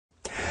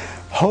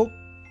Hope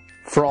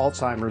for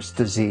Alzheimer's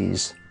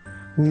disease?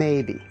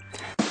 Maybe.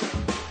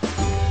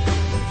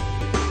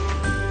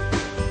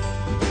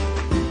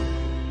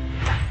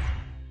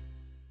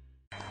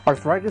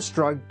 Arthritis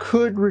drug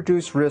could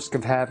reduce risk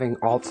of having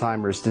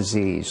Alzheimer's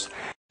disease.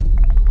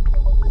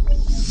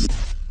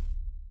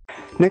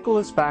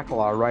 Nicholas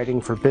Bakalar, writing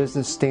for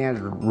Business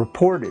Standard,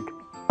 reported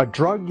a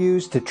drug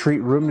used to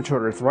treat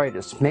rheumatoid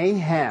arthritis may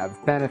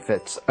have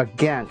benefits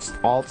against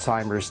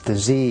Alzheimer's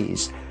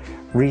disease,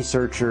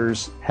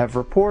 researchers have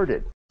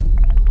reported.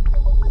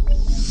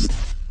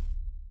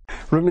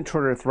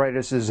 Rheumatoid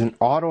arthritis is an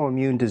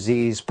autoimmune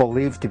disease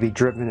believed to be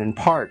driven in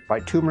part by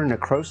tumour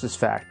necrosis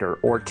factor,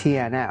 or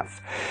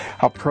TNF,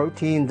 a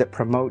protein that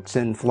promotes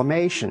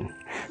inflammation.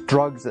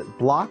 Drugs that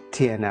block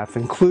TNF,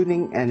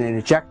 including an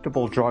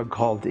injectable drug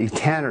called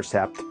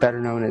Etanercept, better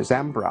known as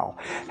Enbrel,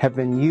 have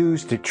been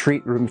used to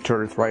treat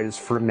rheumatoid arthritis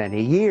for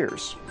many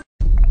years.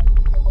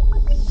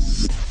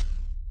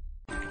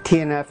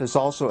 TNF is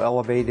also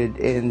elevated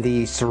in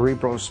the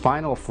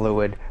cerebrospinal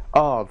fluid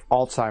of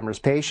Alzheimer's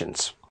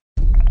patients.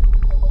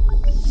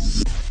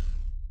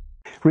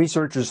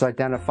 Researchers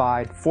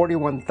identified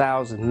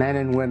 41,000 men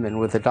and women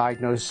with a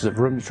diagnosis of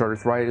rheumatoid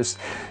arthritis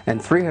and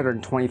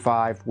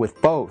 325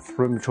 with both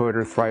rheumatoid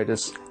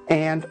arthritis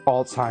and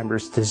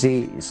Alzheimer's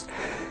disease.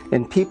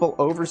 In people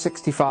over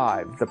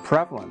 65, the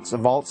prevalence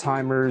of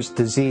Alzheimer's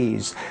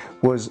disease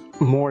was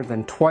more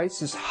than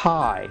twice as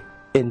high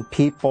in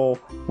people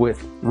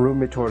with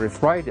rheumatoid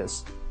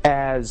arthritis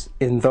as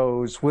in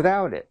those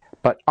without it.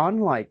 But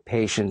unlike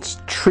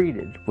patients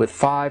treated with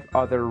 5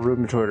 other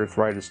rheumatoid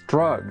arthritis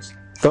drugs,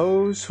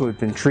 those who had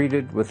been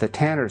treated with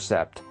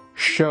Etanercept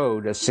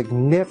showed a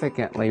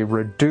significantly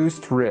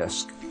reduced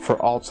risk for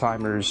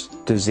Alzheimer's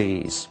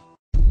disease.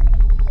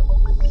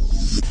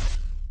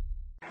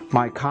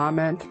 My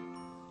comment: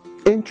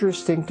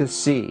 interesting to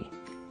see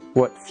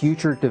what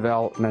future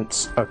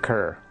developments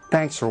occur.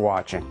 Thanks for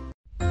watching.